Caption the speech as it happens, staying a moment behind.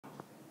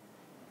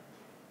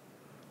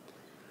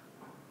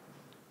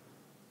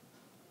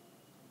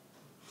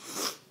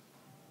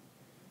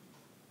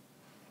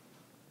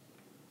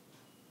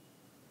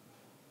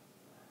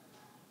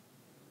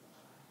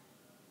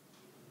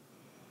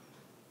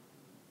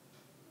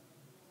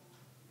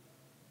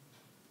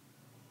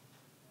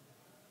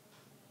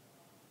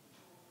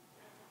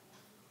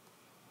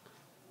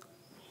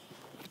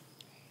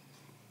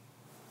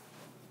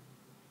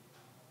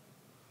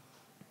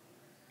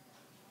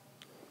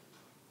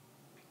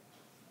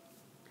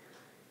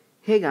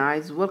Hey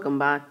guys, welcome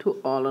back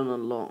to All in a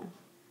Law.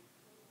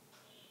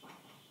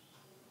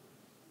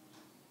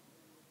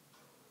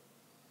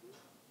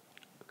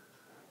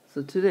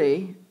 So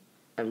today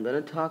I'm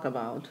gonna talk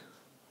about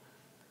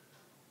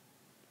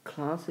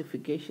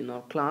classification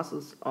or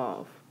classes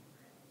of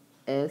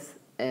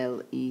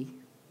SLE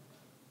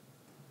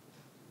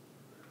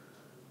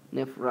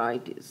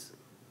nephritis.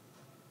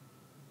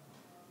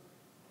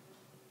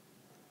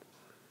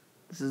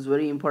 This is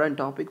very important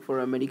topic for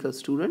a medical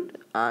student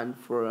and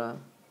for a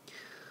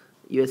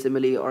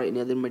USMLE or any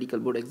other medical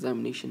board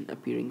examination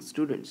appearing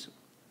students.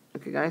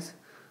 Okay guys,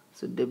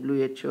 so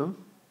WHO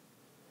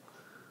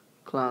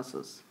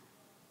classes.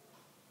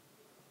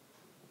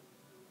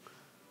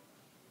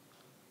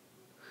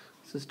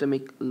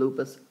 Systemic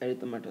lupus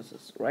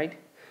erythematosus, right?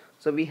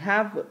 So we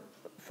have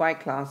five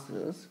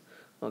classes.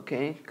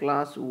 Okay,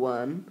 class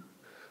 1.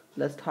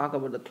 Let's talk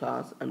about the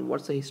class and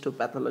what's the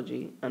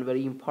histopathology, and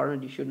very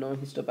important, you should know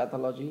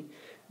histopathology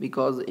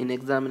because in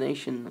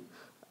examination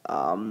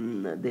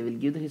they will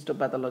give the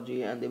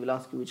histopathology and they will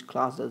ask you which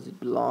class does it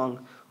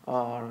belong,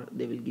 or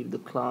they will give the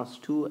class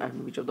 2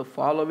 and which of the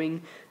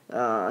following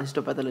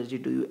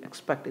histopathology do you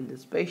expect in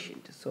this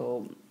patient.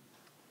 So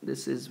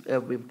this is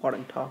a very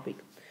important topic.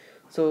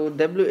 So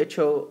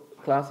WHO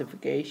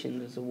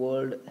classification is the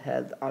World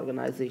Health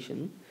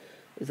Organization.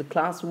 Is a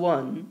class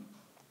 1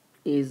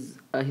 is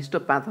a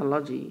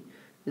histopathology,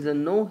 is a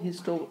no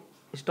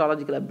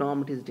histological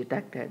abnormality is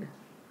detected.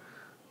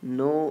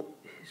 No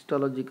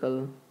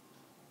histological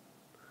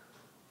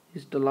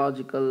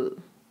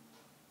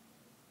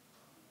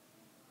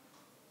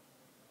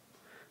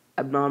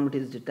abnormality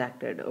is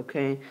detected,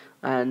 okay,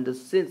 and the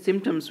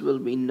symptoms will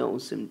be no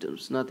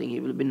symptoms, nothing, he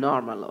will be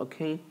normal,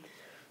 okay.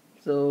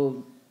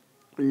 So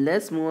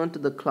let's move on to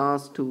the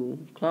class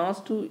 2.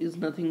 Class 2 is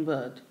nothing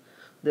but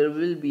there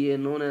will be a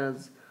known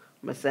as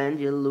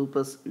mesangial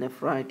lupus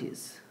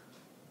nephritis.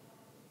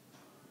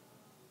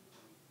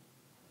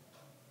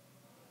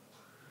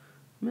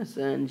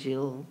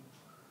 Mesangial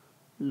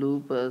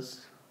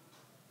lupus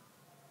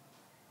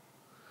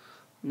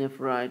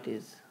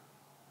nephritis.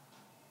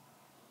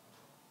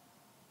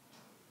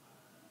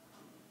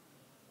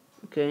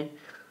 Okay,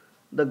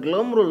 the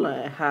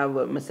glomeruli have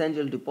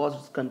mesangial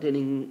deposits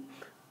containing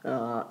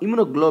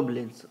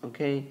immunoglobulins.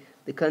 Okay,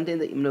 they contain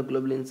the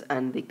immunoglobulins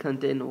and they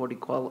contain what you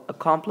call a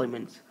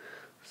complements.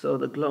 So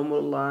the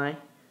glomeruli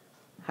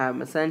have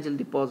mesangial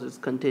deposits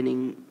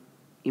containing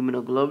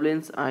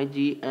immunoglobulins,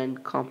 Ig,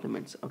 and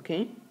complements.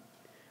 Okay,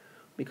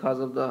 because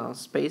of the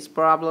space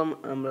problem,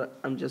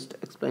 I'm just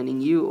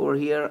explaining you over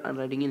here and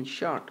writing in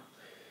short.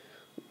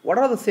 What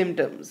are the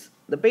symptoms?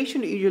 The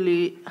patient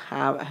usually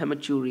have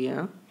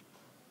hematuria,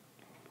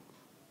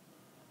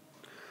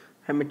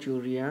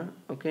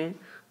 okay,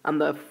 and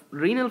the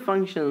renal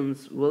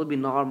functions will be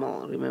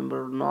normal.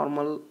 Remember,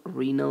 normal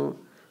renal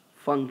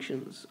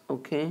functions,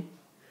 okay,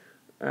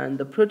 and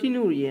the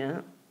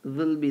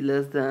will be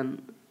less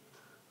than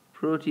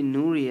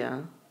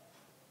proteinuria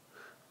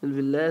will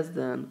be less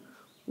than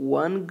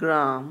 1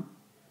 gram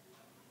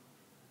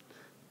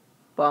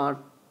per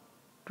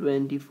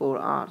 24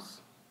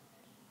 hours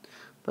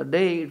per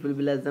day. It will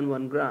be less than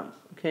 1 gram,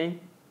 okay,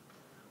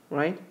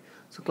 right?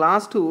 So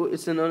class 2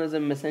 is known as a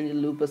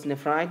mesangial lupus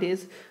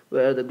nephritis,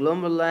 where the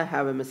glomeruli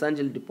have a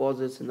mesangial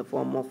deposits in the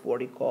form of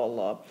what you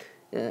call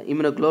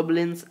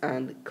immunoglobulins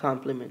and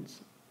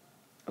complements.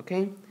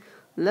 Okay,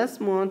 let's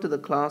move on to the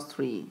class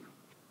 3.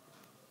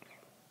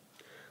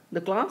 The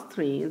class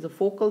 3 is a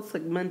focal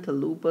segmental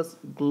lupus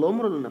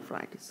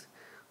glomerulonephritis.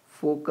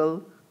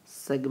 Focal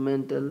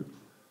segmental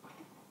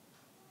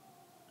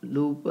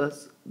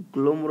lupus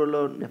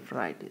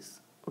glomerulonephritis.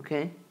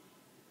 Okay,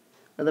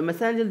 now, the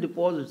mesangial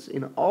deposits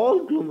in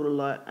all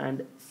glomeruli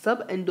and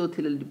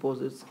subendothelial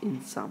deposits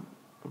in some.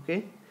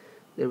 Okay,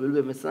 there will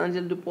be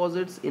mesangial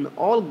deposits in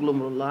all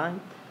glomeruli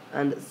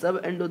and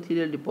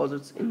subendothelial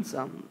deposits in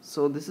some.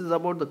 So this is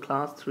about the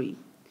class 3.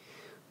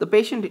 The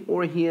patient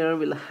over here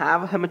will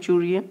have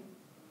hematuria,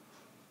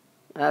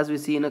 as we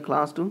see in a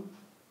class 2.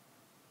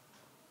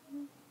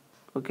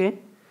 Okay,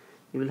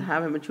 he will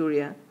have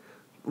hematuria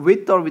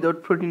with or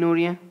without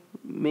proteinuria,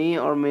 may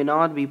or may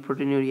not be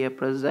proteinuria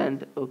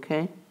present.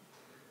 Okay,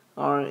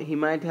 or he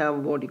might have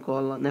what you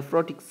call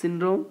nephrotic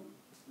syndrome,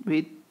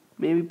 with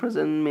maybe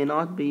present, may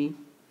not be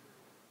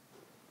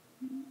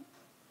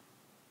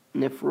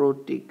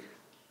nephrotic,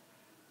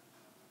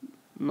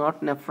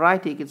 not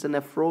nephritic, it's a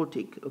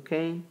nephrotic.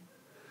 Okay,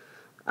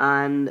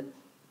 and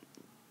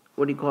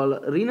what you call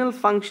renal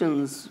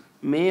functions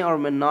may or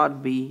may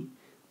not be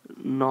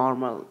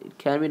normal. It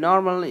can be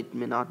normal, it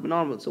may not be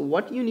normal. So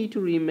what you need to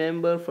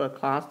remember for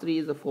class 3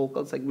 is the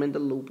focal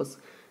segmental lupus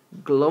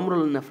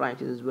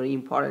glomerulonephritis is very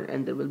important,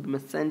 and there will be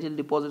mesangial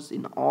deposits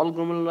in all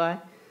glomeruli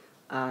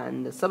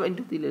and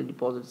subendothelial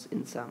deposits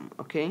in some.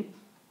 Okay,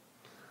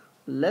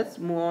 let's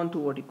move on to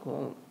what you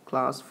call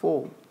class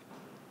 4.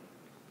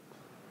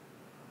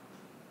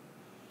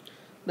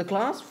 The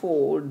class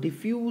 4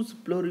 diffuse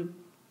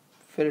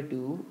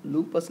proliferative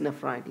lupus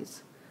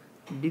nephritis.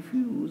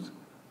 Diffuse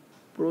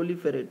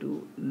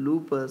proliferative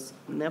lupus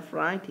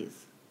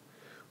nephritis.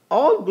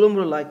 all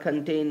glomeruli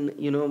contain,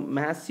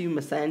 massive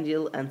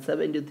mesangial and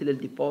subendothelial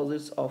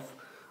deposits of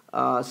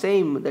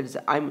same, that is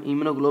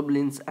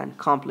immunoglobulins and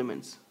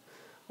complements.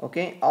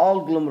 Okay,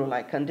 all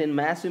glomeruli contain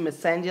massive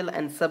mesangial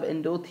and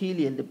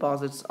subendothelial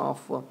deposits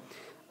of what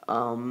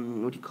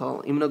you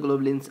call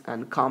immunoglobulins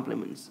and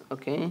complements.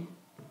 Okay,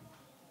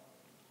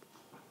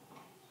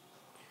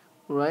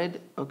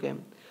 right. Okay,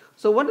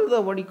 so what are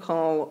the what do you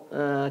call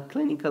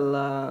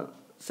clinical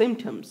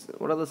symptoms?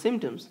 What are the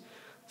symptoms?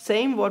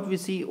 Same what we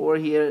see over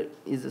here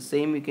is the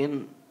same. You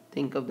can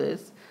think of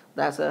this.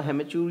 That's a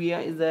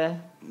hematuria is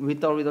there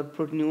with or without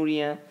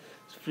proteinuria.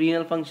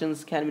 Renal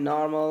functions can be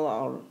normal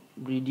or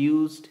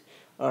reduced,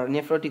 or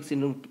nephrotic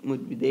syndrome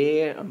would be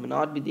there or may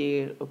not be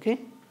there. Okay,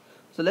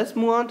 so let's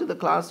move on to the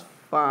class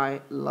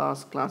 5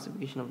 last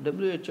classification of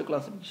WHO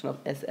classification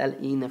of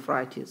SLE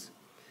nephritis.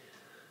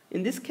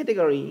 In this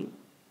category,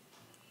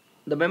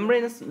 the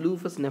membranous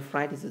lupus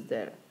nephritis is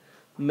there.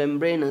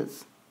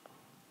 Membranous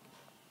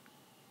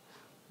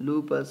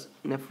lupus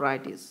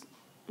nephritis,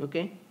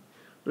 okay,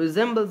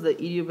 resembles the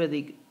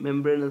idiopathic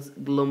membranous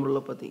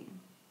glomerulopathy.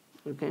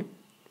 Okay,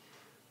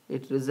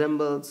 it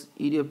resembles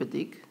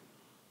idiopathic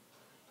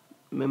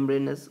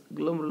membranous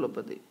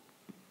glomerulopathy,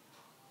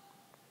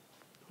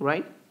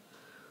 right?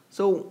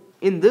 So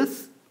in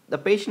this, the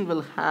patient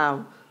will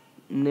have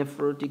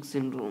nephrotic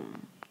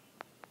syndrome.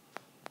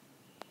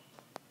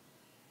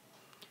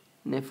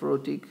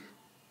 Nephrotic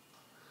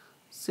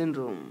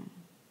syndrome.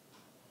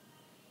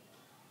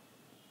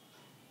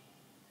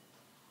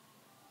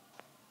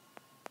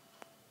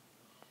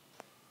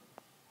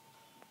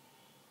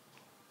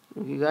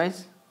 Okay,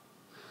 guys.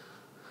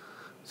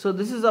 So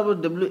this is our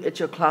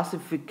WHO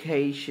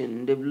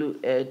classification.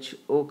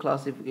 WHO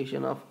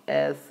classification of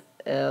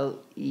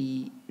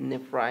SLE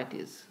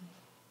nephritis.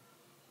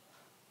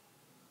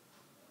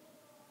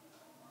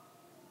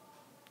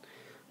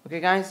 Okay,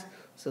 guys.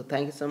 So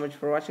thank you so much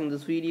for watching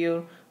this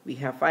video. We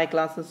have 5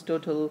 classes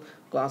total.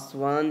 Class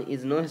 1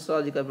 is no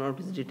histological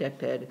abnormalities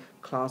detected.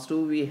 Class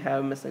 2 we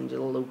have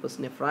mesangial lupus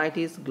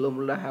nephritis.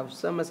 Glomeruli have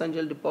some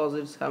mesangial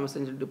deposits,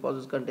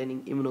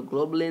 containing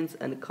immunoglobulins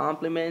and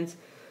complements.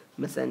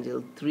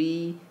 Mesangial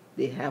 3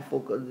 they have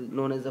focal,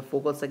 known as the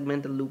focal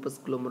segmental lupus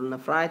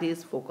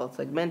glomerulonephritis, focal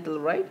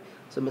segmental, right?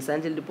 So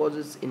mesangial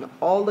deposits in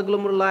all the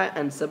glomeruli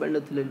and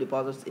subendothelial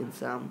deposits in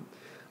some.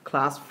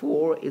 Class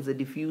 4 is a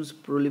diffuse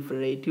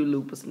proliferative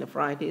lupus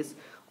nephritis.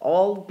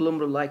 All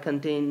glomeruli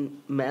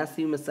contain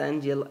massive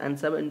mesangial and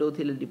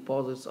subendothelial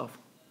deposits of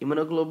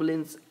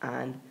immunoglobulins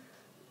and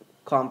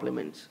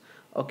complements.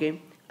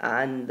 Okay,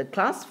 and the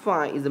class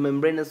 5 is the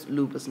membranous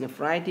lupus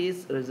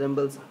nephritis,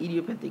 resembles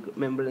idiopathic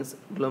membranous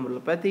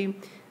glomerulopathy,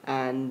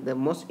 and the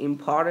most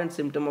important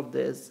symptom of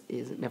this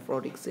is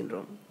nephrotic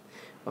syndrome.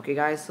 Okay,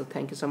 guys, so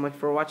thank you so much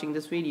for watching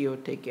this video.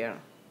 Take care.